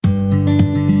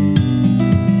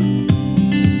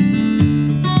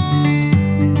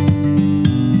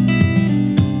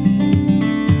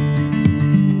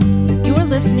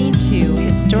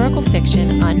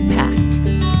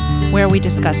Unpacked, where we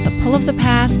discuss the pull of the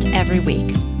past every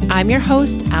week. I'm your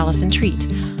host, Allison Treat.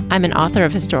 I'm an author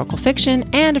of historical fiction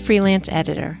and a freelance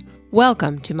editor.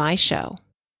 Welcome to my show.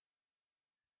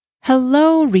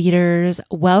 Hello, readers.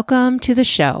 Welcome to the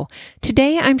show.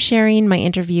 Today, I'm sharing my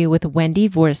interview with Wendy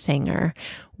Vorsanger.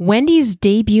 Wendy's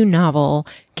debut novel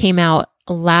came out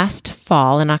last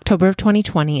fall in October of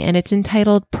 2020, and it's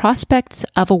entitled Prospects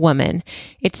of a Woman.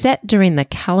 It's set during the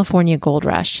California Gold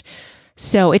Rush.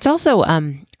 So it's also,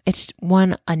 it's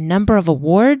won a number of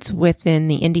awards within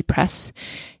the indie press,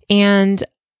 and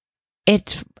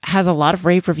it has a lot of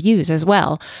rave reviews as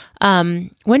well.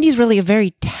 Wendy's really a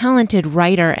very talented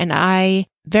writer, and I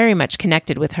very much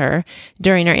connected with her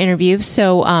during our interview.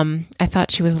 So I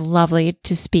thought she was lovely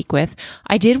to speak with.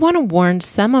 I did want to warn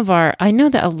I know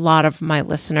that a lot of my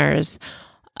listeners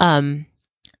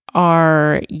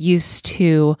are used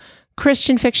to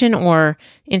Christian fiction or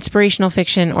inspirational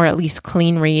fiction, or at least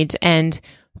clean reads, and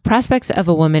Prospects of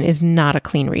a Woman is not a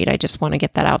clean read. I just want to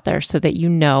get that out there so that you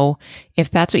know, if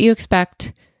that's what you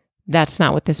expect, that's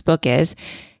not what this book is.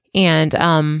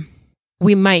 And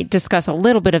we might discuss a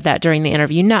little bit of that during the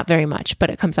interview, not very much, but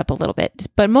it comes up a little bit.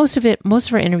 But most of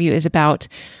our interview is about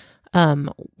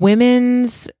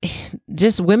women's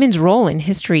role in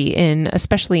history,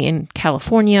 especially in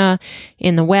California,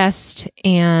 in the West.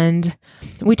 And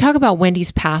we talk about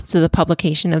Wendy's path to the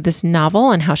publication of this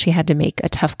novel and how she had to make a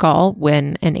tough call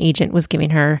when an agent was giving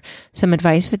her some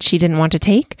advice that she didn't want to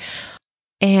take.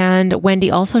 And Wendy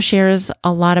also shares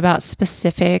a lot about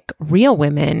specific real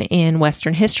women in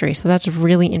Western history. So that's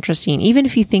really interesting. Even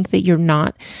if you think that you're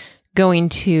not going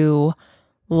to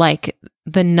like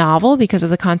the novel because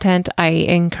of the content, I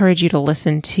encourage you to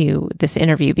listen to this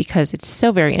interview because it's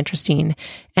so very interesting.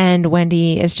 And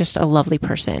Wendy is just a lovely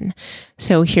person.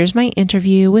 So here's my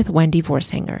interview with Wendy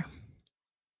Vorsanger.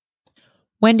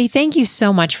 Wendy, thank you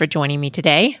so much for joining me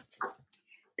today.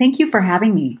 Thank you for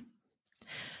having me.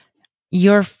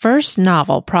 Your first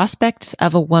novel, Prospects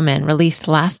of a Woman, released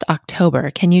last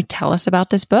October. Can you tell us about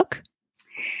this book?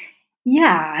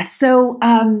 Yeah. So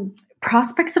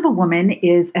Prospects of a Woman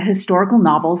is a historical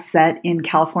novel set in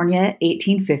California,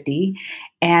 1850.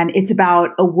 And it's about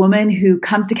a woman who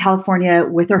comes to California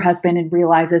with her husband and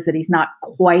realizes that he's not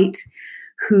quite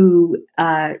who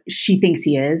she thinks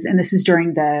he is. And this is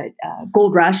during the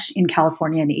gold rush in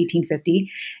California in 1850.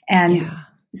 And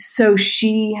so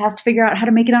she has to figure out how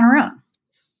to make it on her own.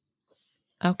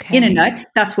 Okay. In a nut,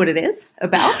 that's what it is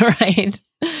about. Right.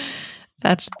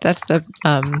 That's the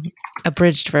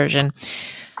abridged version.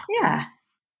 Yeah.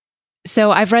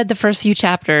 So I've read the first few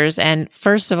chapters, and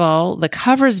first of all, the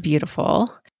cover is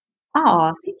beautiful.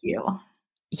 Oh, thank you.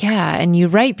 Yeah, and you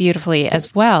write beautifully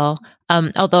as well.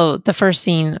 Although the first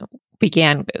scene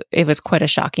it was quite a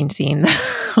shocking scene,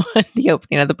 the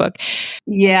opening of the book.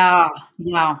 Yeah.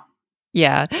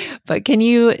 But can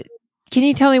you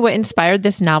tell me what inspired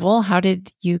this novel? How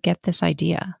did you get this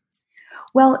idea?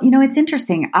 Well, it's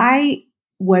interesting. I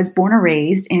was born and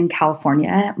raised in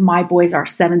California. My boys are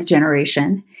 7th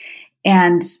generation.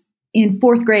 And in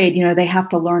 4th grade, they have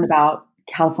to learn about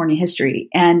California history,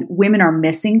 and women are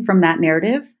missing from that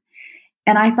narrative.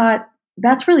 And I thought,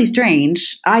 that's really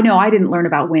strange. I know I didn't learn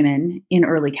about women in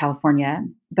early California,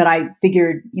 but I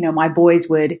figured, my boys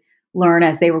would learn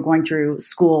as they were going through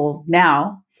school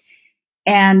now.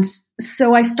 And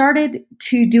so I started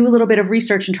to do a little bit of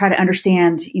research and try to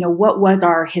understand, what was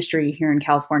our history here in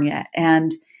California.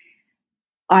 And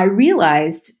I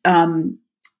realized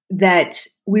that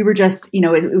we were just,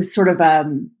 it was sort of,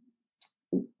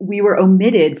 we were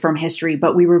omitted from history,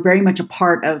 but we were very much a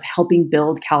part of helping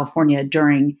build California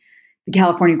during the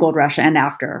California Gold Rush and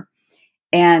after.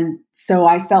 And so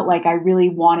I felt like I really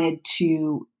wanted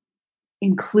to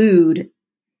include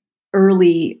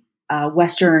early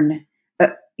Western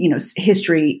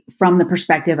history from the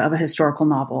perspective of a historical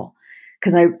novel.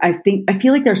 Because I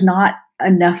feel like there's not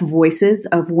enough voices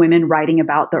of women writing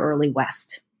about the early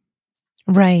West.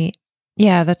 Right.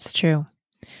 Yeah, that's true.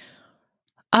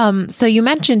 So you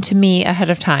mentioned to me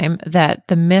ahead of time that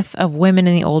the myth of women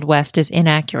in the Old West is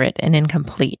inaccurate and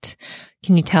incomplete.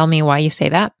 Can you tell me why you say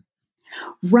that?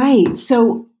 Right.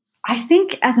 So I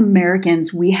think as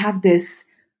Americans, we have this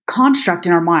construct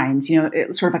in our minds,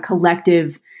 it's sort of a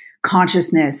collective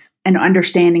consciousness and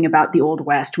understanding about the Old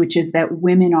West, which is that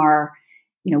women are,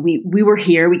 we were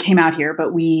here, we came out here,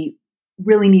 but we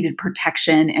really needed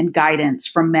protection and guidance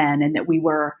from men, and that we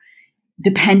were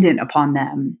dependent upon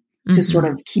them to sort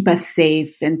of keep us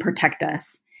safe and protect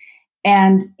us.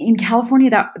 And in California,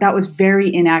 that was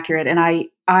very inaccurate. And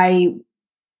I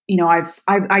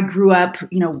grew up,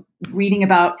 reading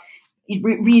about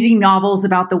reading novels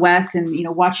about the West and,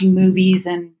 watching movies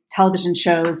and television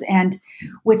shows. And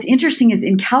what's interesting is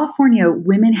in California,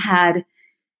 women had,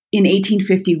 in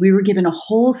 1850, we were given a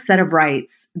whole set of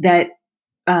rights that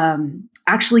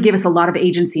actually gave us a lot of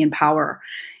agency and power.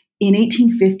 In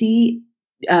 1850,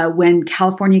 when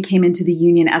California came into the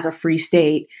Union as a free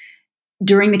state,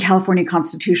 during the California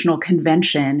Constitutional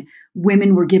Convention,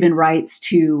 women were given rights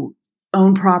to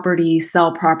own property,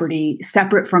 sell property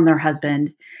separate from their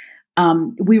husband.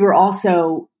 We were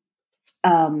also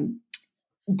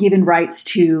given rights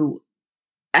to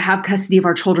have custody of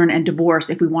our children and divorce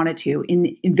if we wanted to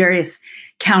in various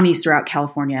counties throughout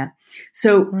California.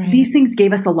 So these things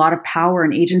gave us a lot of power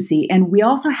and agency. And we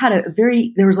also had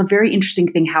there was a very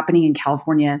interesting thing happening in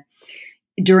California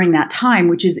during that time,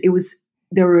 which is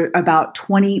there were about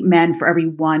 20 men for every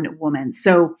one woman.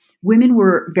 So women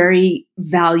were very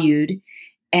valued,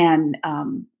 and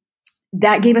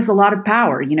that gave us a lot of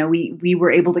power. We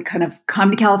were able to kind of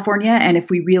come to California, and if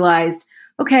we realized,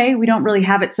 okay, we don't really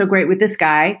have it so great with this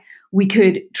guy, we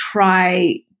could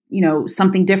try,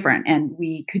 something different, and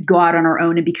we could go out on our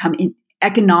own and become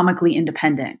economically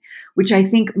independent, which I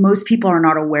think most people are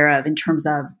not aware of in terms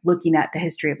of looking at the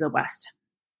history of the West.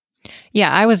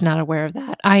 Yeah, I was not aware of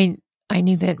that. I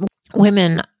knew that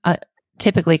women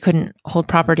typically couldn't hold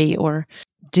property or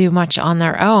do much on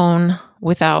their own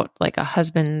without like a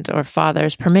husband or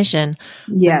father's permission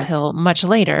until much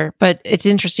later. But it's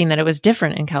interesting that it was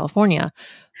different in California.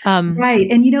 Right.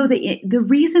 And the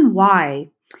reason why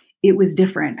it was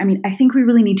different, I think we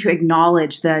really need to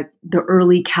acknowledge the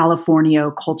early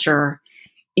California culture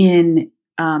in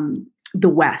the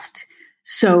West.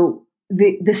 So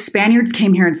the Spaniards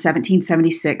came here in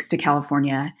 1776 to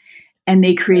California, and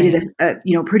they created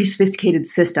a pretty sophisticated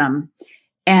system.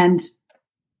 And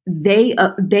they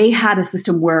had a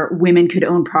system where women could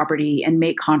own property and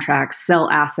make contracts, sell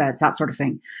assets, that sort of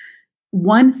thing.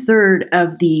 1/3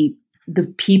 of the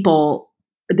people,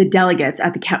 the delegates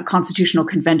at the Constitutional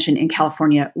Convention in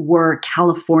California, were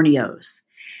Californios,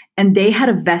 and they had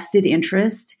a vested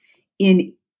interest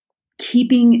in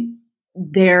keeping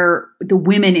the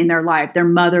women in their life, their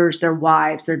mothers, their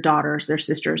wives, their daughters, their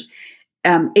sisters,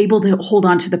 able to hold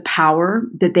on to the power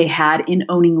that they had in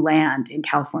owning land in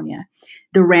California.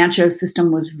 The rancho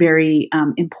system was very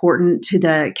important to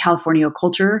the California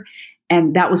culture,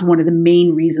 and that was one of the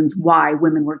main reasons why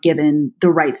women were given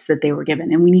the rights that they were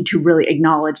given. And we need to really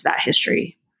acknowledge that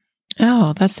history.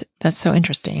 Oh, that's so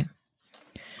interesting.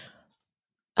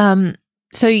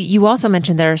 So you also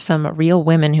mentioned there are some real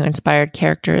women who inspired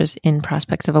characters in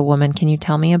Prospects of a Woman. Can you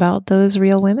tell me about those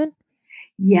real women?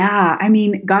 Yeah.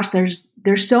 Gosh, there's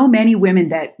so many women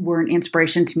that were an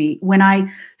inspiration to me. When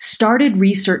I started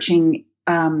researching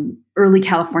early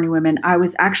California women, I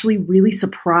was actually really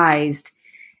surprised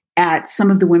at some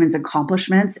of the women's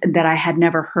accomplishments and that I had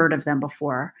never heard of them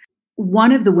before.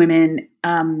 One of the women,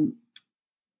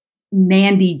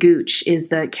 Nandy Gooch, is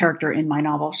the character in my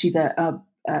novel. She's a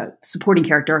supporting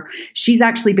character. She's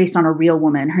actually based on a real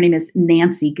woman. Her name is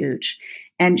Nancy Gooch,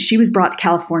 and she was brought to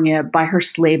California by her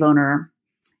slave owner.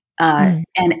 And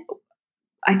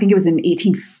I think it was in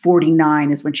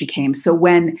 1849 is when she came. So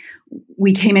when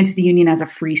we came into the Union as a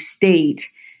free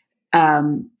state,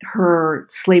 her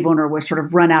slave owner was sort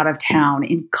of run out of town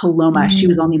in Coloma. She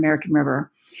was on the American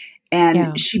River.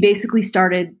 And she basically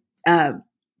started,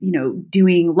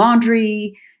 doing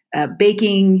laundry,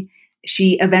 baking.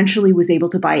 She eventually was able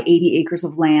to buy 80 acres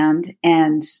of land,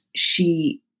 and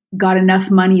she got enough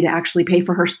money to actually pay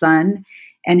for her son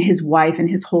and his wife and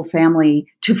his whole family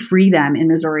to free them in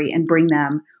Missouri and bring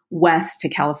them west to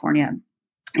California.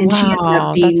 And she ended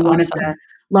up being one of the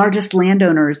largest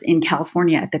landowners in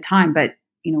California at the time, but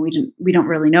we don't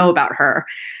really know about her.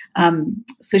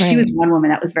 So she was one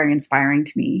woman that was very inspiring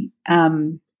to me.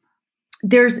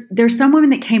 There's some women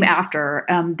that came after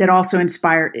that also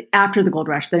inspired after the Gold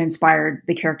Rush that inspired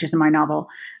the characters in my novel.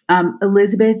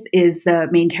 Elizabeth is the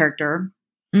main character,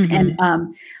 and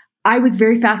I was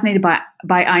very fascinated by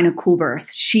Ina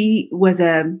Coolberth. She was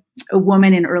a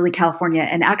woman in early California,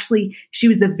 and actually she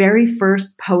was the very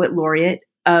first poet laureate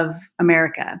of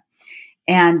America.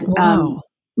 And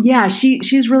she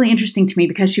was really interesting to me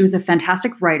because she was a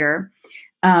fantastic writer.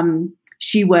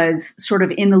 She was sort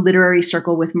of in the literary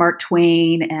circle with Mark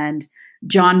Twain and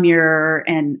John Muir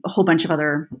and a whole bunch of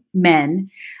other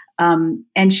men.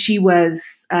 And she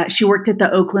worked at the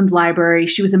Oakland Library.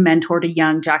 She was a mentor to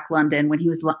young Jack London when he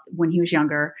was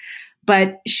younger.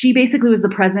 But she basically was the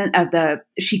president of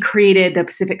she created the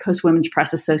Pacific Coast Women's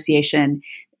Press Association,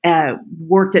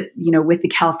 worked at, with the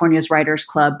California's Writers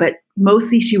Club, but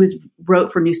mostly she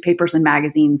wrote for newspapers and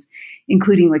magazines,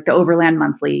 including like the Overland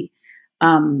Monthly.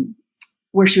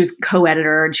 where she was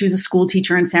co-editor, and she was a school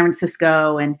teacher in San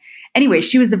Francisco. And anyway,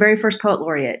 she was the very first poet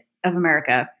laureate of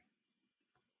America.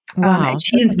 Wow. And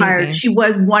she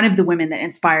was one of the women that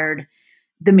inspired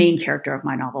the main character of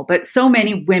my novel. But so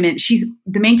many women,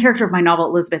 the main character of my novel,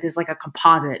 Elizabeth, is like a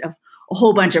composite of a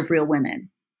whole bunch of real women.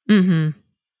 Mm-hmm.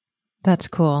 That's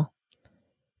cool.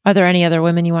 Are there any other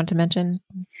women you want to mention?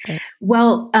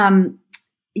 Well,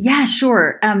 yeah,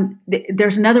 sure.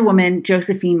 There's another woman,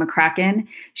 Josephine McCracken.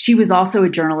 She was also a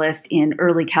journalist in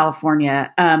early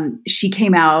California. She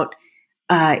came out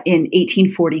in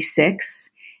 1846,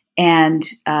 and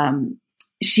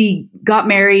she got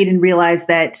married and realized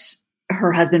that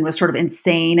her husband was sort of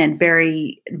insane and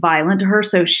very violent to her.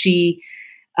 So she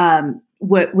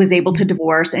was able to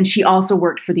divorce. And she also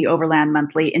worked for the Overland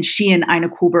Monthly, and she and Ina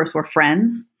Coolbrith were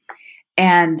friends.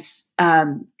 And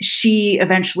she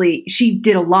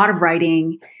did a lot of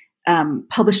writing,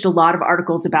 published a lot of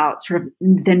articles about sort of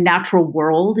the natural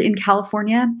world in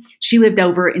California. She lived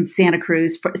over in Santa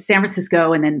Cruz, San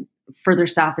Francisco, and then further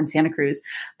south in Santa Cruz.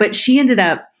 But she ended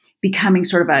up becoming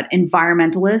sort of an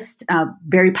environmentalist,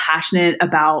 very passionate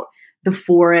about the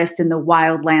forest and the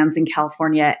wild lands in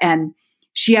California. And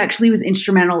she actually was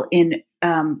instrumental in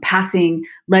passing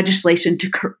legislation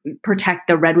to protect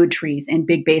the redwood trees in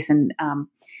Big Basin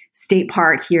State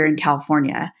Park here in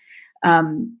California.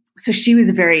 So she was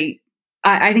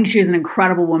I think she was an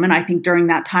incredible woman. I think during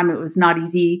that time, it was not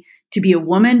easy to be a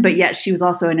woman, but yet she was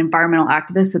also an environmental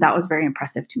activist. So that was very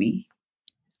impressive to me.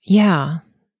 Yeah.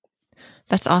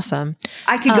 That's awesome.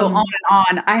 I could go on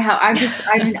and on. I'm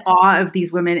in awe of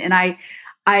these women. And I'm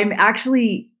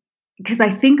actually, because I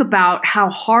think about how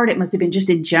hard it must have been just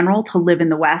in general to live in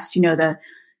the West, in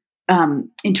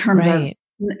terms of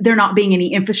there not being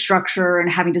any infrastructure and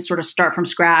having to sort of start from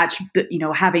scratch, but,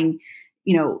 having,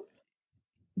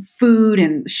 food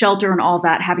and shelter and all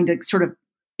that, having to sort of,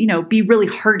 be really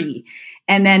hardy.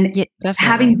 And then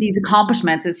having these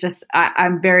accomplishments is just,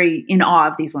 I'm very in awe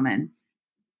of these women.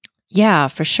 Yeah,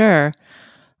 for sure.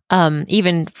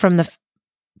 Even from the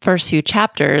first few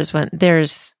chapters, when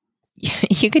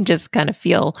you can just kind of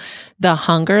feel the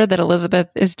hunger that Elizabeth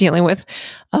is dealing with,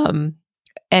 and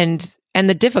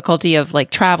the difficulty of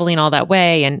like traveling all that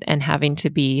way and having to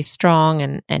be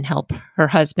strong and help her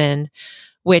husband,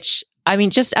 which, I mean,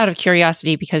 just out of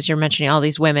curiosity, because you're mentioning all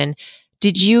these women,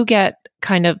 did you get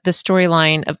kind of the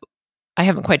storyline of, I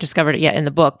haven't quite discovered it yet in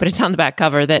the book, but it's on the back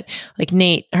cover that like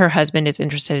Nate, her husband, is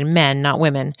interested in men, not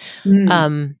women.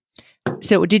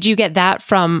 So did you get that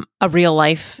from a real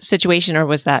life situation, or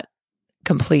was that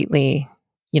completely,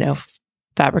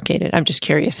 fabricated? I'm just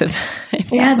curious if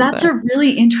that's a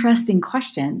really interesting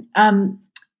question.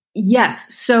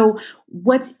 Yes. So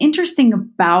what's interesting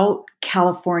about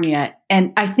California,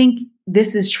 and I think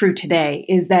this is true today,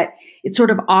 is that it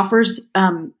sort of offers,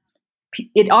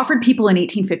 it offered people in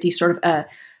 1850 sort of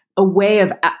a way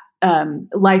of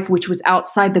life which was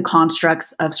outside the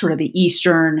constructs of sort of the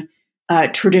Eastern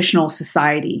traditional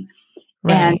society.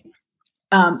 Right.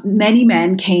 And many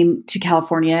men came to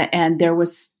California, and there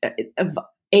was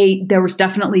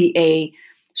definitely a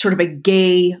sort of a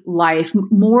gay life,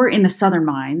 more in the southern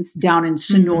mines, down in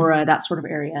Sonora, that sort of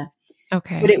area.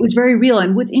 Okay. But it was very real.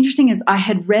 And what's interesting is I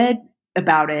had read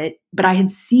about it, but I had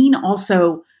seen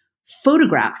also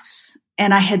photographs,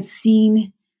 and I had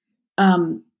seen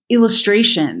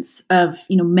illustrations of,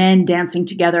 men dancing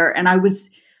together. And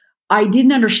I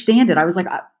didn't understand it. I was like,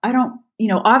 I don't,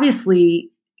 obviously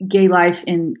gay life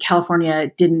in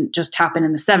California didn't just happen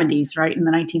in the 70s, right? In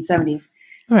the 1970s.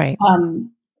 Right.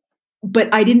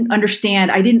 But I didn't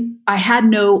understand. I had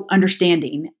no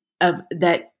understanding of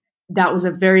that. That was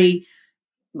a very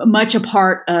much a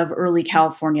part of early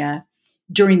California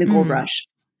during the gold rush.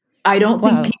 I don't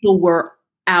think people were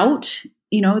out,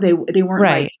 they weren't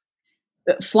like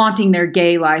flaunting their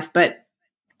gay life, but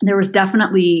there was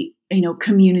definitely,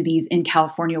 communities in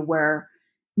California where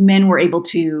men were able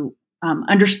to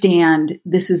understand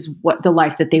this is what the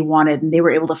life that they wanted, and they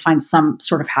were able to find some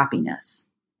sort of happiness.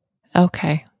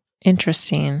 Okay.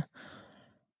 Interesting.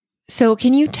 So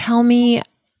can you tell me,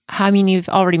 you've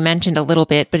already mentioned a little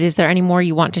bit, but is there any more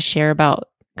you want to share about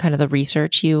kind of the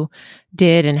research you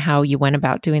did and how you went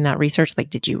about doing that research? Like,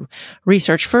 did you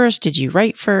research first? Did you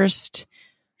write first?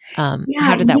 How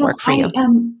did that work for you?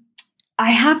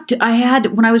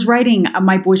 When I was writing,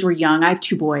 my boys were young. I have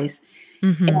two boys,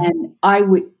 and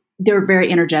they were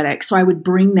very energetic. So I would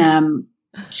bring them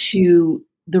to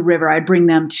the river. I'd bring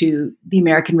them to the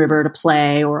American River to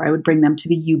play, or I would bring them to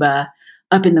the Yuba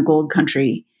up in the gold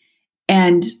country.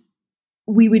 And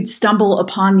we would stumble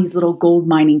upon these little gold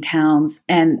mining towns,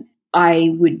 and I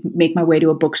would make my way to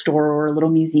a bookstore or a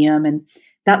little museum. And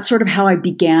that's sort of how I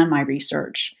began my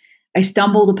research. I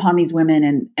stumbled upon these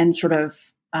women and sort of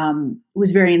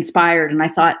was very inspired. And I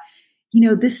thought,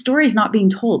 this story is not being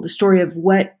told. The story of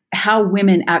how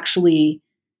women actually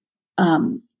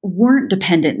weren't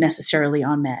dependent necessarily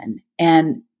on men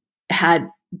and had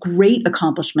great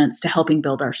accomplishments to helping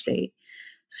build our state.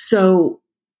 So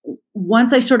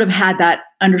once I sort of had that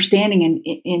understanding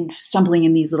in stumbling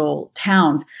in these little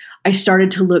towns, I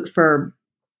started to look for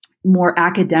more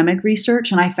academic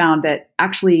research. And I found that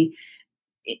actually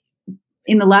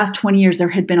in the last 20 years, there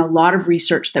had been a lot of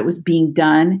research that was being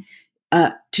done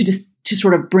to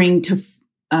sort of bring to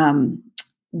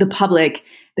the public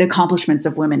the accomplishments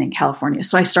of women in California.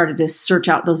 So I started to search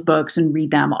out those books and read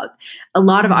them. A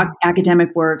lot of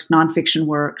academic works, nonfiction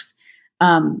works.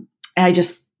 And I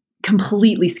just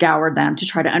completely scoured them to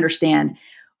try to understand,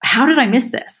 how did I miss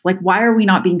this? Like, why are we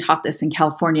not being taught this in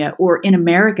California or in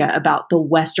America about the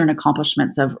Western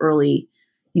accomplishments of early,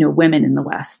 women in the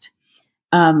West?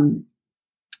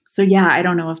 So yeah, I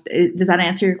don't know does that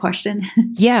answer your question?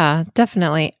 Yeah,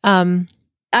 definitely.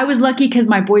 I was lucky because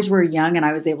my boys were young and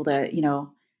I was able to,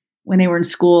 when they were in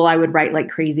school, I would write like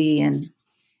crazy. And,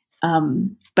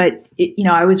 but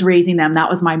I was raising them. That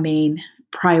was my main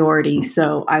priority.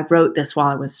 So I wrote this while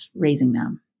I was raising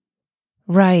them.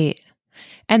 Right.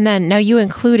 And then now you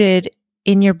included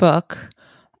in your book,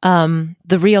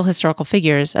 the real historical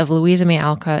figures of Louisa May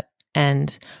Alcott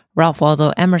and Ralph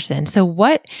Waldo Emerson. So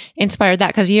what inspired that?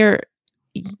 Because you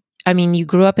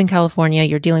grew up in California,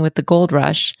 you're dealing with the gold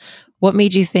rush. What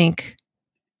made you think,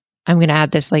 I'm going to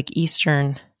add this like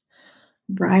Eastern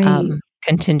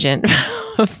contingent?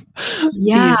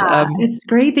 Yeah, it's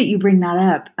great that you bring that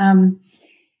up.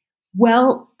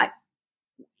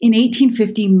 In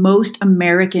 1850, most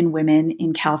American women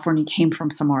in California came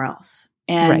from somewhere else.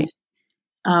 And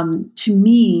to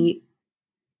me,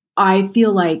 I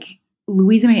feel like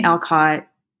Louisa May Alcott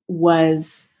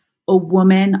was a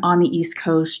woman on the East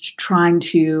Coast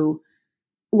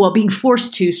being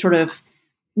forced to sort of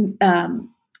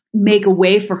make a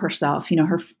way for herself.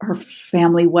 Her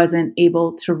family wasn't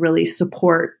able to really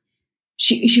support.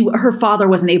 Her father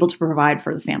wasn't able to provide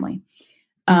for the family.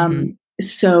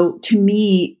 So to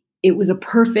me, it was a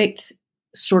perfect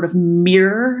sort of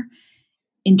mirror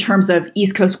in terms of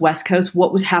East Coast, West Coast,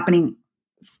 what was happening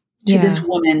to this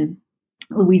woman,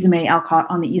 Louisa May Alcott,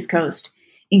 on the East Coast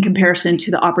in comparison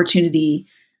to the opportunity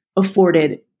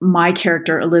afforded my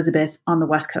character, Elizabeth, on the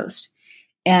West Coast.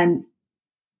 And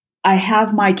I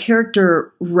have my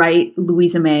character write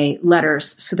Louisa May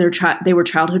letters. So they were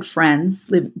childhood friends,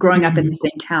 growing up in the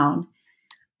same town.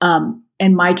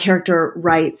 And my character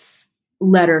writes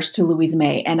letters to Louisa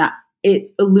May. And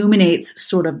it illuminates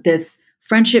sort of this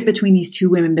friendship between these two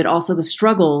women, but also the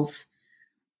struggles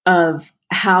of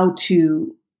how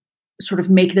to sort of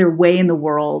make their way in the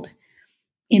world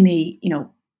in the,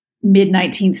 mid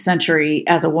 19th century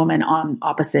as a woman on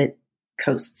opposite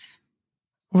coasts.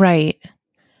 Right.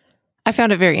 I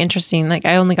found it very interesting. Like,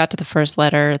 I only got to the first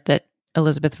letter that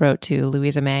Elizabeth wrote to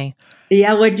Louisa May.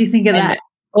 Yeah. What did you think of that?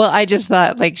 Well, I just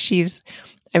thought like it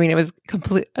was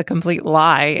a complete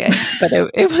lie, but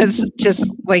it was just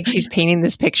like she's painting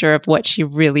this picture of what she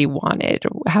really wanted,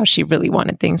 how she really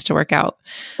wanted things to work out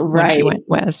when she went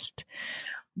west.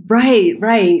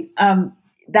 Right.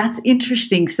 That's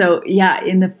interesting. So yeah,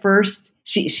 in the first,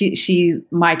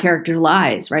 my character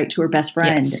lies, right, to her best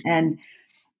friend. Yes. And,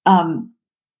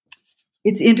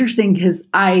 it's interesting because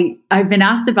I've been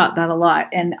asked about that a lot.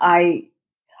 And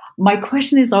my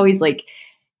question is always like,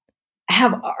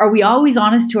 are we always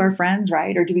honest to our friends,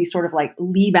 right? Or do we sort of like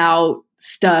leave out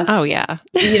stuff? Oh yeah.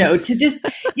 To just,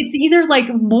 it's either like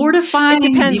mortifying.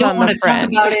 It depends you don't on want the to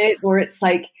friend. talk about it, or it's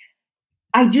like,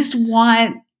 I just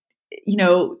want,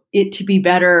 it to be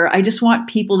better. I just want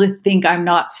people to think I'm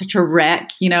not such a wreck,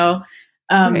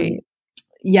 Right.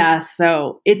 Yeah.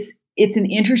 So it's an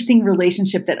interesting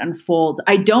relationship that unfolds.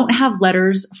 I don't have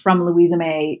letters from Louisa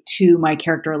May to my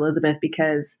character Elizabeth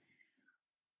because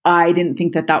I didn't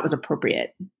think that was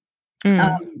appropriate.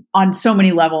 On so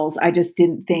many levels. I just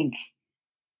didn't think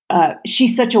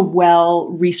she's such a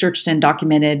well-researched and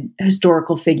documented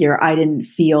historical figure. I didn't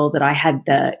feel that I had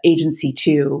the agency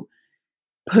to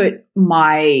put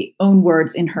my own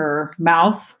words in her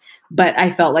mouth, but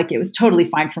I felt like it was totally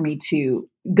fine for me to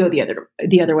go the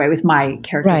other way with my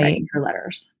character writing her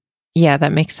letters. Yeah,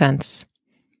 that makes sense.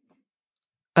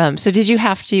 So did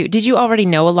you already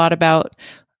know a lot about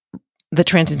the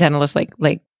transcendentalists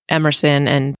like Emerson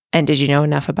and did you know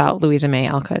enough about Louisa May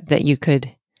Alcott that you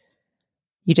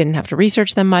didn't have to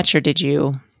research them much, or did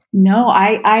you? No,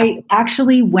 I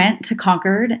actually went to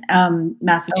Concord,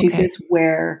 Massachusetts,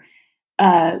 where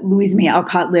Louisa May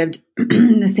Alcott lived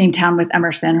in the same town with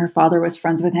Emerson. Her father was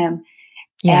friends with him.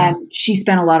 Yeah. And she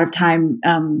spent a lot of time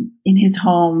in his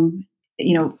home,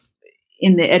 in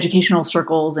the educational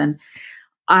circles. And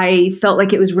I felt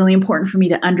like it was really important for me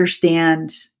to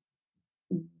understand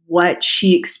what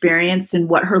she experienced and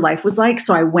what her life was like.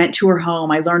 So I went to her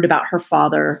home. I learned about her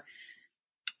father.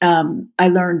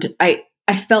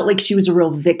 I felt like she was a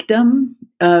real victim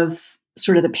of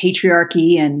sort of the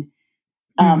patriarchy and,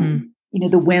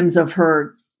 the whims of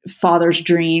her father's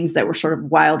dreams that were sort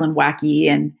of wild and wacky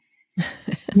and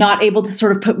not able to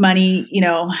sort of put money,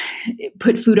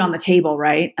 put food on the table.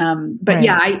 Right. But Right.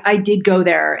 yeah, I did go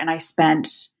there and I spent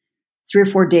 3 or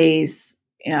 4 days,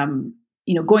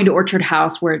 going to Orchard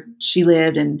House where she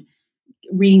lived and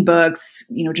reading books,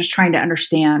 just trying to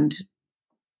understand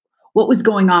what was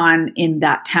going on in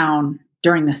that town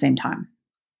during the same time.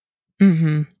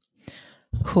 Mm-hmm.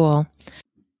 Cool.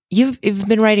 You've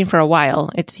been writing for a while,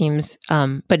 it seems,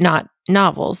 but not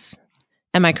novels.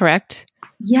 Am I correct?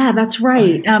 Yeah, that's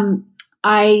right.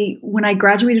 When I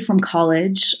graduated from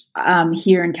college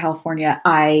here in California,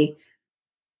 I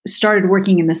started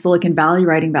working in the Silicon Valley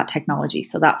writing about technology.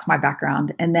 So that's my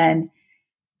background. And then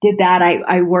did that.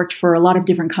 I worked for a lot of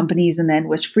different companies and then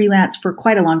was freelance for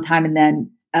quite a long time and then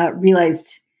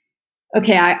realized,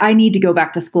 okay, I need to go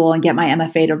back to school and get my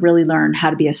MFA to really learn how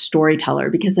to be a storyteller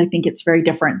because I think it's very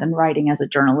different than writing as a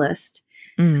journalist.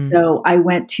 So I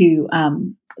went to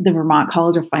the Vermont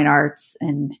College of Fine Arts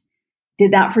and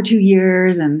did that for 2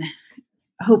 years and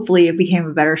hopefully it became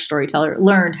a better storyteller,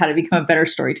 learned how to become a better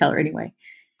storyteller anyway.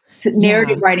 So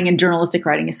narrative writing and journalistic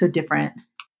writing is so different.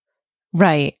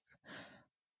 Right.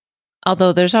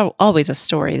 Although there's always a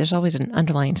story, there's always an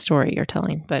underlying story you're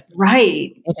telling, but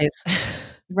right. It is.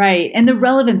 Right. And the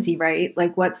relevancy, right?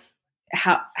 Like where's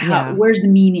the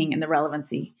meaning and the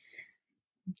relevancy?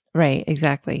 Right.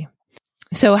 Exactly.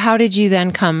 So how did you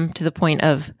then come to the point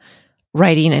of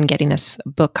writing and getting this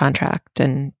book contract?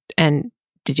 And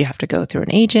did you have to go through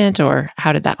an agent or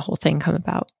how did that whole thing come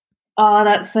about? Oh,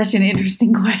 that's such an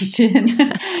interesting question.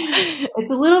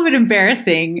 It's a little bit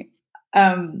embarrassing.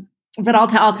 But I'll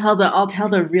tell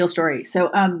the real story. So,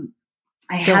 Don't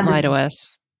lie to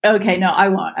us. Okay, no, I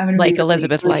won't. I'm like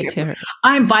Elizabeth lied to her.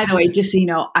 By the way, just so you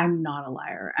know, I'm not a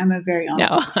liar. I'm a very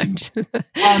honest person.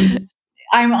 I'm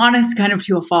I'm honest kind of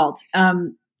to a fault.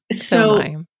 So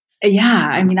yeah,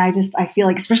 I mean, I feel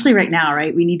like, especially right now,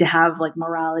 right, we need to have like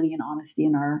morality and honesty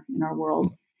in our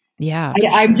world. Yeah.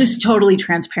 I'm just totally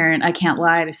transparent. I can't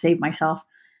lie to save myself.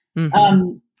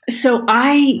 Mm-hmm. So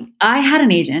I had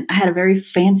an agent. I had a very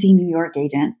fancy New York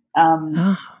agent.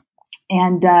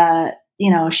 And,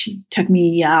 she took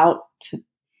me out to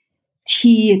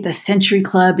tea at the Century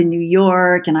Club in New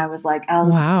York. And I was like, oh,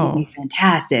 this is going to be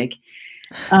fantastic.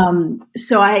 So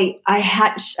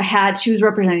she was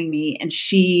representing me and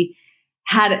she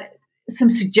had some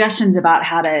suggestions about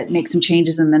how to make some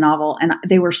changes in the novel. And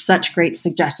they were such great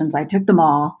suggestions. I took them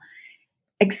all,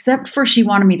 except for she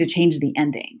wanted me to change the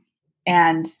ending.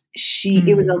 And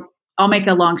I'll make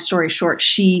a long story short.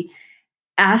 She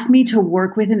asked me to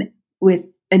work with an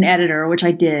editor, which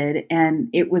I did.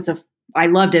 And I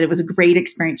loved it. It was a great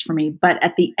experience for me. But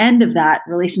at the end of that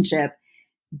relationship,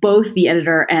 both the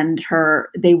editor and her,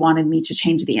 they wanted me to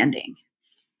change the ending.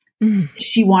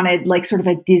 She wanted like sort of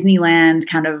a Disneyland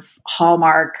kind of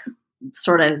Hallmark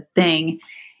sort of thing.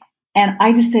 And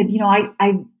I just said,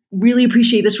 I really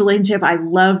appreciate this relationship. I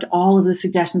loved all of the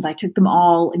suggestions. I took them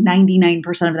all, 99%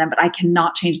 of them, but I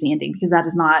cannot change the ending because that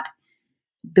is not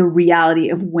the reality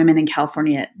of women in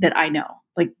California that I know.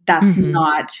 Like that's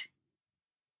not,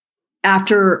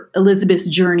 after Elizabeth's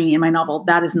journey in my novel,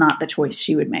 that is not the choice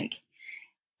she would make.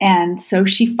 And so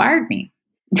she fired me.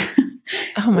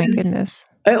 Oh my goodness.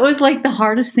 It was like the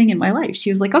hardest thing in my life.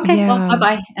 She was like, okay, well,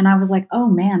 bye-bye. And I was like, oh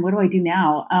man, what do I do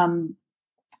now?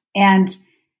 And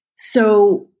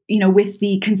so, with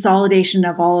the consolidation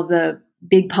of all of the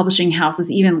big publishing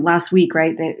houses, even last week,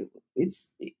 right,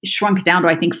 it's shrunk down to,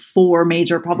 I think, 4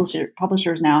 major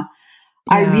publishers now.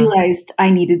 Yeah. I realized I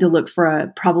needed to look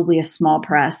for probably a small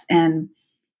press. And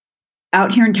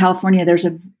out here in California, there's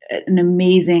an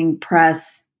amazing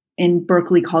press in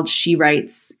Berkeley called She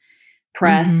Writes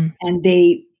Press, and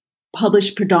they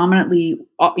publish predominantly,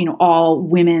 all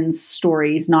women's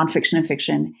stories, nonfiction and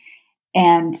fiction.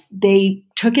 And they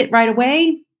took it right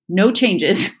away, no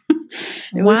changes.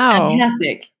 It was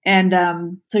fantastic.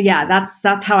 And so yeah,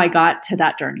 that's how I got to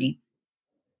that journey.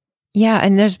 Yeah,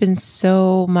 and there's been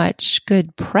so much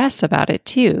good press about it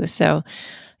too. So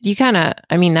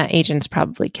that agent's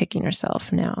probably kicking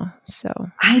herself now. So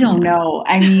I don't know.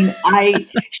 I mean,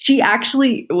 she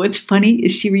actually, what's funny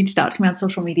is she reached out to me on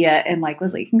social media and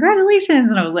was like, congratulations.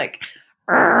 And I was like,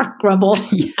 grumble.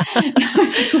 Yeah. I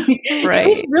was just like, right. It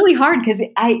was really hard because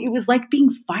it was like being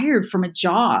fired from a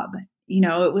job.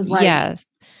 It was like, yes.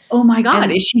 Oh my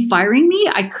God, is she firing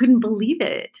me? I couldn't believe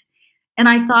it. And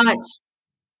I thought,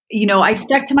 I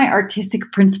stuck to my artistic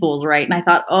principles, right? And I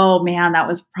thought, oh man, that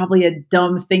was probably a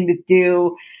dumb thing to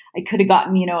do. I could have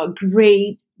gotten, a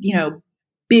great,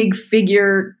 big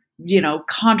figure,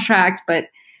 contract, but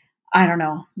I don't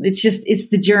know. It's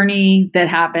the journey that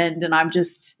happened, and I'm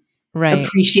just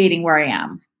appreciating where I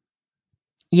am.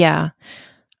 Yeah.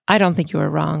 I don't think you were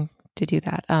wrong to do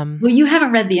that. Well, you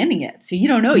haven't read the ending yet, so you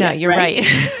don't know yet. No, you're right.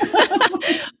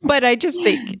 But I just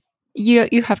think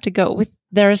you have to go with,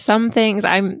 there are some things,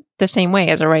 I'm the same way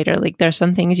as a writer. Like there are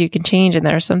some things you can change and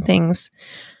there are some things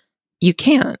you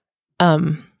can't.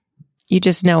 You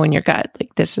just know in your gut,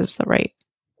 like this is the right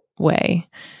way.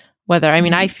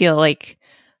 I feel like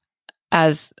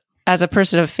as a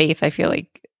person of faith, I feel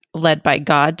like led by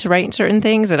God to write certain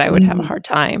things that I would have a hard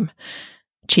time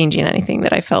changing anything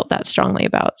that I felt that strongly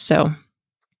about. So.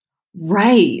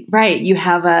 Right. You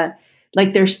have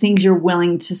there's things you're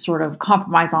willing to sort of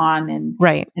compromise on, and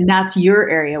that's your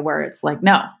area where it's like,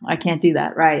 no, I can't do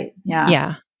that. Right. Yeah.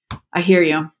 Yeah. I hear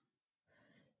you.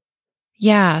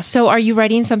 Yeah. So are you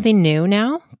writing something new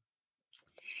now?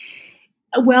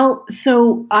 Well,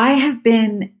 so I have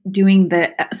been doing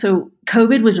so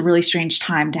COVID was a really strange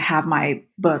time to have my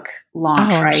book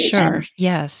launch, right? Sure. And,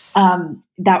 yes.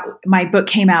 That my book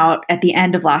came out at the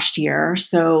end of last year.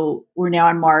 So we're now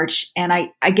in March, and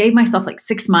I gave myself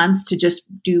 6 months to just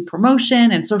do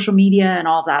promotion and social media and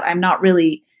all of that. I'm not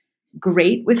really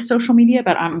great with social media,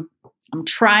 but I'm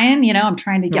trying, I'm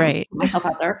trying to get myself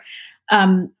out there.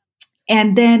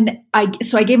 And then I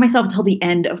gave myself until the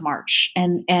end of March,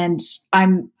 and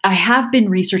I have been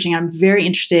researching. I'm very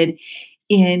interested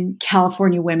in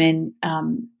California women,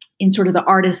 in sort of the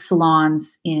artist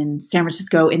salons in San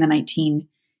Francisco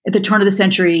at the turn of the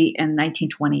century and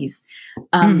 1920s.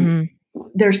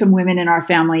 There's some women in our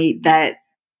family that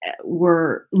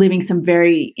were living some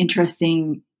very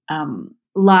interesting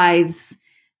lives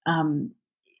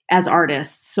as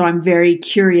artists. So I'm very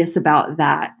curious about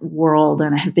that world,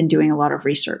 and I have been doing a lot of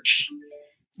research.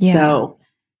 Yeah. So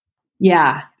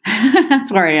yeah,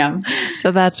 that's where I am.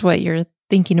 So that's what you're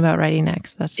thinking about writing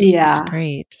next. That's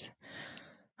great.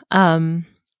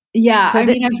 Yeah. So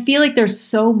I feel like there's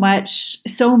so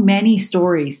many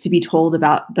stories to be told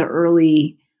about the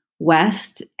early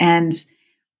West, and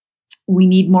we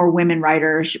need more women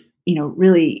writers,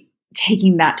 really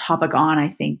taking that topic on, I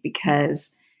think,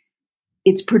 because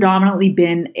it's predominantly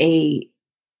been a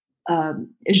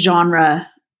genre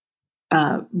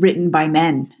written by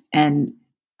men. And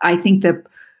I think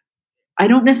I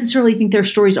don't necessarily think their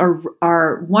stories are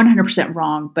 100%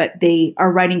 wrong, but they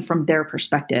are writing from their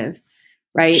perspective,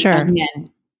 right? Sure. As men.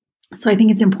 So I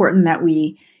think it's important that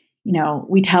we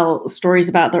tell stories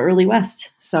about the early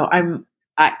West. So I'm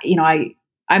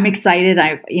excited.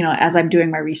 As I'm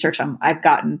doing my research, I'm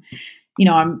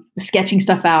sketching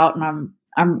stuff out, and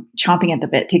I'm chomping at the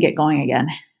bit to get going again.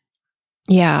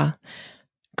 Yeah.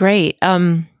 Great.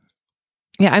 I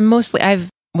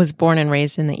was born and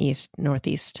raised in the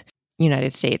Northeast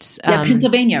United States. Yeah,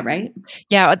 Pennsylvania, right?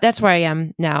 Yeah, that's where I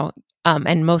am now.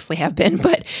 And mostly have been,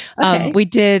 but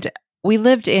we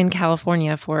lived in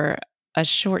California for a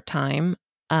short time,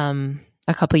 a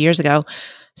couple of years ago.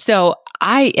 So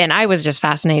I was just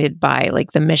fascinated by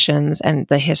the missions and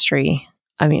the history.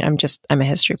 I mean, I'm a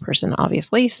history person,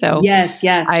 obviously. So yes.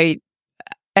 I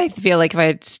feel like if I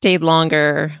had stayed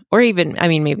longer, or even,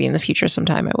 maybe in the future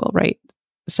sometime I will write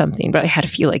something, but I had a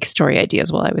few story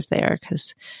ideas while I was there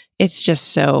because it's just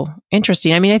so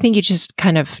interesting. I think you just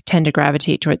kind of tend to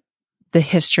gravitate toward the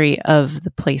history of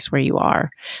the place where you are.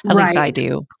 At least I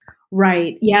do.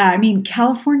 Right. Yeah.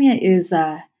 California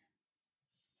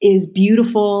is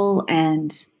beautiful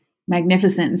and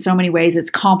magnificent in so many ways.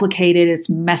 It's complicated. It's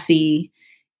messy.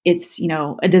 It's,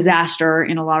 a disaster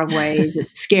in a lot of ways.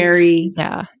 It's scary.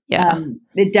 Yeah.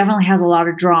 It definitely has a lot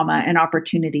of drama and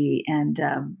opportunity. And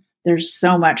there's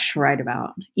so much to write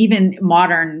about. Even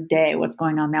modern day, what's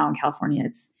going on now in California,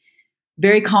 it's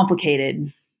very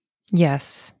complicated.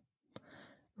 Yes.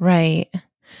 Right.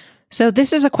 So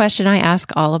this is a question I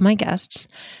ask all of my guests.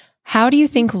 How do you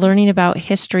think learning about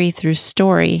history through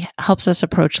story helps us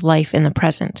approach life in the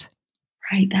present?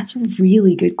 Right. That's a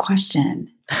really good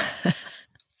question.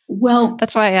 Well,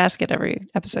 that's why I ask it every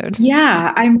episode.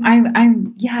 Yeah,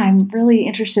 I'm really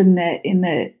interested in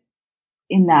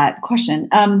that question.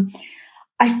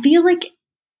 I feel like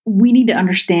we need to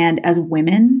understand as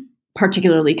women,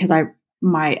 particularly because I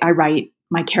write,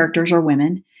 my characters are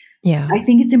women. Yeah. I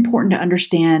think it's important to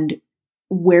understand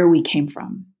where we came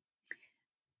from,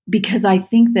 because I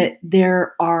think that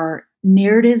there are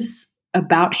narratives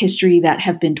about history that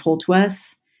have been told to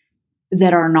us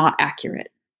that are not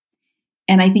accurate.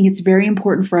 And I think it's very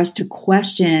important for us to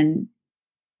question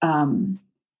and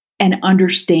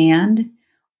understand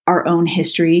our own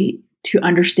history to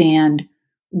understand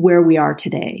where we are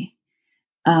today.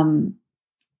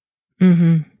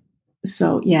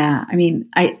 So, yeah, I mean,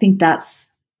 I think that's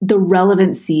the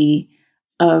relevancy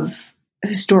of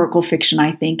historical fiction,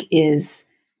 I think, is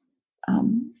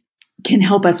can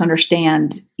help us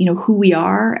understand, who we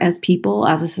are as people,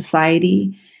 as a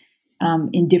society,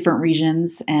 in different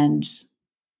regions, and,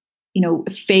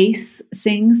 face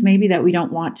things maybe that we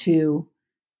don't want to,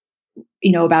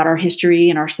 about our history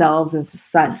and ourselves as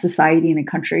a society and a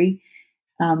country.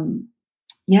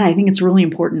 Yeah, I think it's really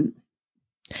important.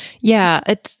 Yeah,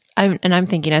 I'm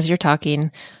thinking as you're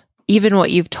talking, even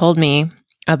what you've told me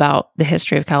about the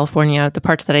history of California, the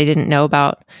parts that I didn't know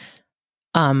about,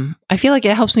 I feel like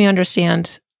it helps me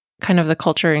understand kind of the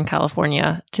culture in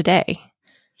California today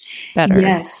better.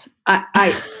 Yes,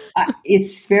 I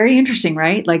it's very interesting,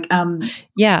 right? Like,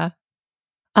 yeah.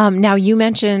 Now you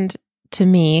mentioned to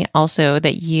me also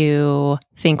that you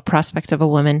think Prospects of a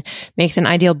Woman makes an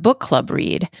ideal book club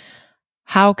read.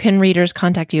 How can readers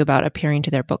contact you about appearing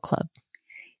to their book club?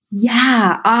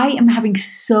 Yeah, I am having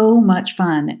so much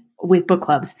fun with book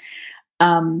clubs.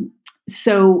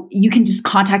 So you can just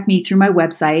contact me through my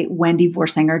website,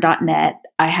 wendyvorsanger.net.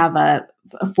 I have a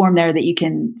form there that you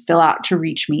can fill out to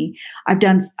reach me. I've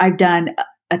done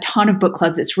a ton of book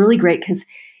clubs. It's really great because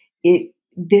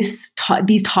these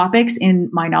topics in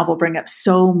my novel bring up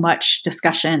so much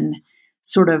discussion,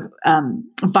 sort of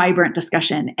vibrant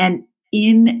discussion. And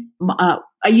I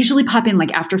usually pop in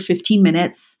like after 15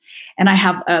 minutes, and I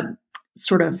have a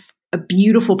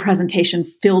beautiful presentation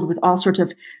filled with all sorts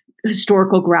of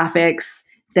historical graphics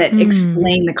that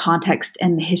explain the context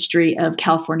and the history of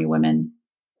California women.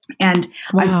 And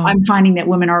wow. I'm finding that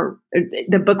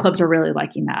the book clubs are really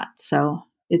liking that. So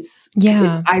it's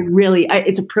a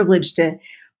privilege to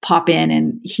pop in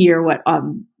and hear what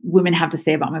women have to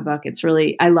say about my book.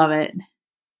 I love it.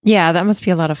 Yeah, that must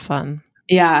be a lot of fun.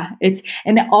 Yeah,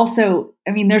 and also,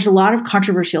 I mean, there's a lot of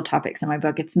controversial topics in my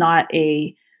book. It's not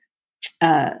a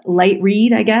light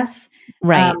read, I guess.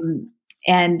 Right.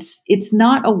 And it's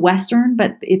not a Western,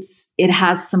 but it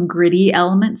has some gritty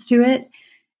elements to it.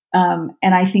 And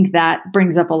I think that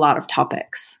brings up a lot of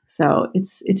topics. So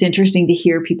it's interesting to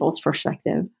hear people's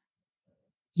perspective.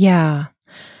 Yeah.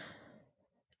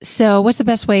 So what's the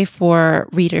best way for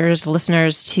readers,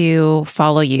 listeners to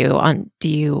follow you on? Do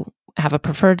you have a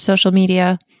preferred social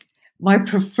media? My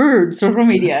preferred social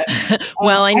media.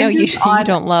 Well, I know you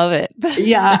don't love it.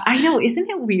 Yeah, I know. Isn't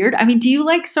it weird? I mean, do you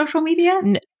like social media?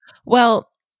 Well,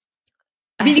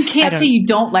 I mean, you can't say you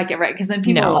don't like it, right? Because then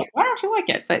people are like, why don't you like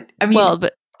it? But I mean,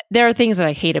 but there are things that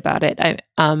I hate about it.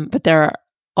 But there are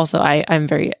also, I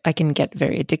can get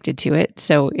very addicted to it.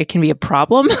 So it can be a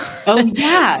problem. Oh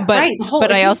yeah. But, right.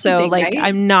 But I also right?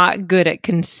 I'm not good at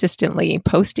consistently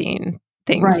posting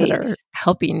things that are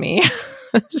helping me.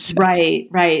 So. Right.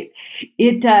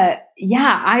 It,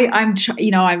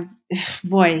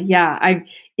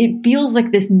 it feels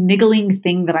like this niggling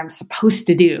thing that I'm supposed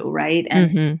to do. Right.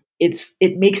 And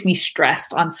it makes me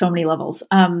stressed on so many levels.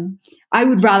 I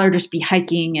would rather just be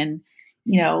hiking and,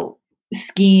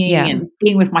 skiing and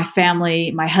being with my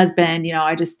family, my husband,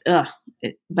 I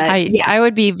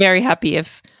would be very happy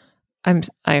if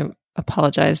I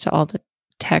apologize to all the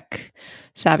tech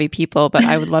savvy people, but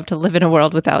I would love to live in a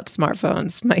world without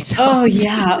smartphones myself. Oh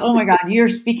yeah. Oh my God. You're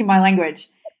speaking my language.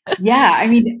 Yeah. I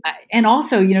mean, and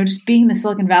also, just being in the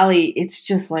Silicon Valley, it's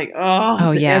just like,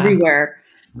 it's everywhere.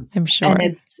 I'm sure. And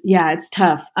it's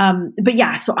tough. But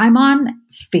yeah, so I'm on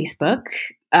Facebook.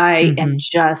 I am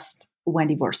just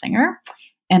Wendy Vorsanger.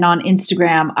 And on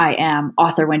Instagram, I am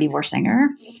author Wendy Vorsanger.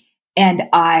 And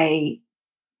I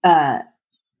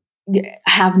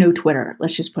have no Twitter.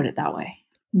 Let's just put it that way.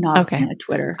 Not on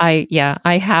Twitter. I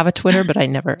have a Twitter, but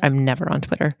I'm never on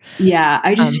Twitter. Yeah.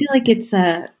 I just feel like it's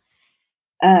a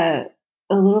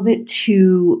little bit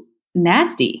too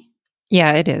nasty.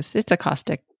 Yeah, it is. It's a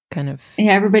caustic kind of.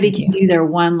 Yeah, everybody can do their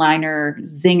one-liner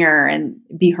zinger and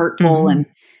be hurtful, and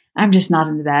I'm just not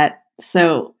into that.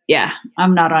 So yeah,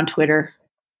 I'm not on Twitter.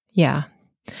 Yeah,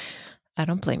 I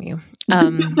don't blame you.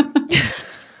 It's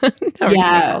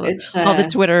all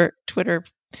the Twitter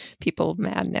people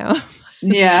mad now.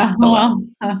 Yeah,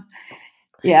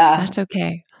 yeah, that's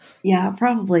okay. Yeah,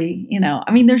 probably.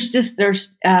 I mean,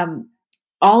 there's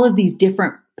all of these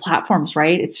different platforms,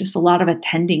 right? It's just a lot of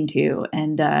attending to.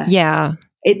 And Yeah.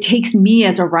 it takes me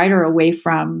as a writer away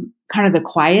from kind of the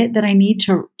quiet that I need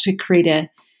to create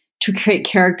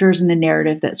characters and a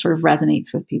narrative that sort of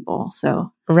resonates with people.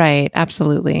 So Right.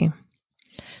 Absolutely.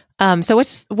 So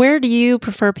where do you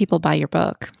prefer people buy your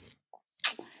book?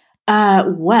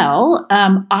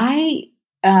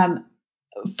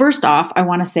 First off, I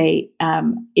want to say,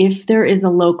 if there is a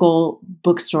local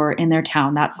bookstore in their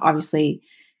town, that's obviously,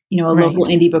 a local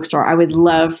indie bookstore. I would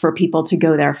love for people to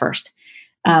go there first.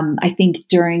 I think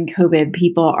during COVID,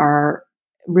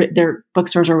 their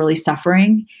bookstores are really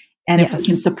suffering. And if we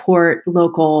can support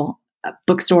local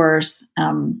bookstores,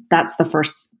 that's the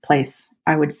first place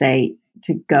I would say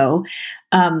to go.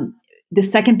 The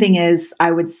second thing is,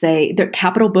 I would say the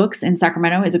Capitol Books in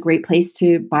Sacramento is a great place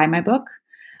to buy my book.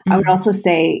 I would also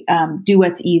say, do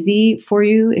what's easy for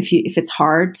you. If it's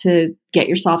hard to get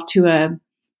yourself to a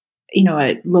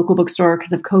local bookstore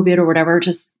because of COVID or whatever,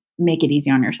 just make it easy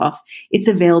on yourself. It's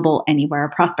available anywhere.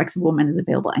 Prospects of Women is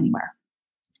available anywhere.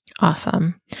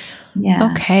 Awesome. Yeah.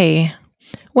 Okay.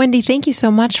 Wendy, thank you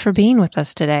so much for being with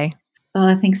us today.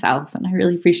 Thanks, Allison. I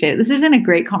really appreciate it. This has been a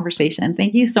great conversation.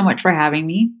 Thank you so much for having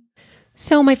me.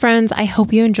 So, my friends, I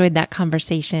hope you enjoyed that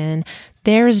conversation.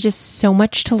 There is just so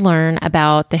much to learn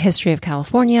about the history of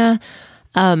California,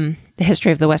 the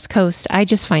history of the West Coast. I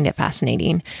just find it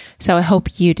fascinating. So I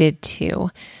hope you did too.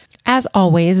 As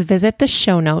always, visit the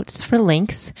show notes for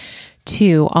links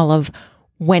to all of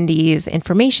Wendy's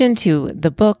information, to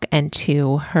the book, and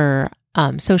to her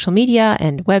social media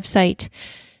and website.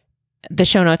 The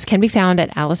show notes can be found at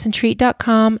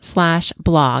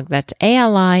AllisonTreat.com/blog. That's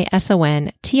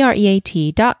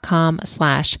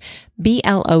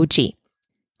ALISONTREAT.com/BLOG.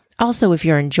 Also, if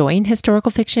you're enjoying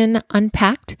Historical Fiction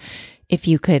Unpacked, if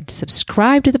you could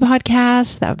subscribe to the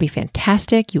podcast, that would be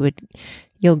fantastic. You'll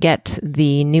get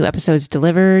the new episodes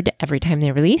delivered every time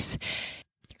they release.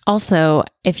 Also,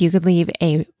 if you could leave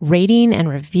a rating and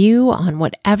review on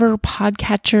whatever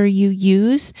podcatcher you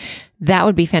use, that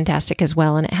would be fantastic as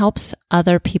well. And it helps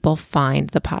other people find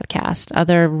the podcast,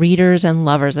 other readers and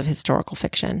lovers of historical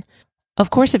fiction. Of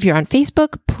course, if you're on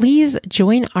Facebook, please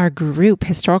join our group,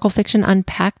 Historical Fiction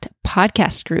Unpacked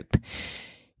Podcast Group.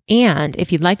 And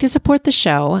if you'd like to support the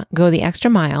show, go the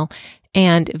extra mile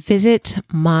and visit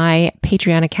my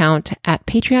Patreon account at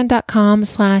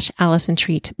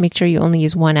patreon.com/AllisonTreat. Make sure you only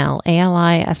use one L,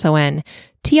 ALISONTREAT.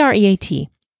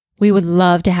 We would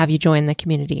love to have you join the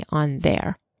community on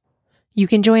there. You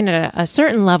can join at a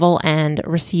certain level and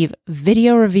receive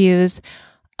video reviews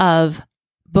of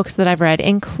books that I've read,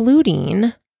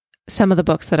 including some of the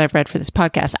books that I've read for this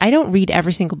podcast. I don't read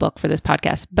every single book for this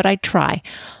podcast, but I try.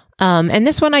 And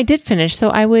this one I did finish, so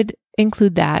I would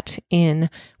include that in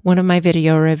one of my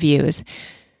video reviews.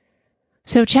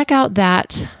 So check out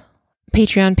that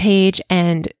Patreon page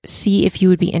and see if you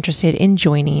would be interested in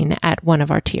joining at one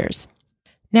of our tiers.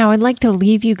 Now, I'd like to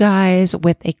leave you guys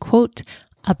with a quote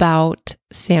about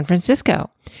San Francisco.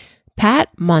 Pat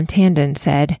Montandon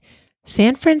said,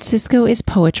 "San Francisco is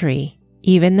poetry,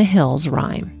 even the hills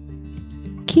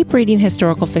rhyme." Keep reading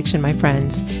historical fiction, my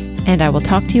friends, and I will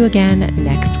talk to you again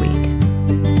next week.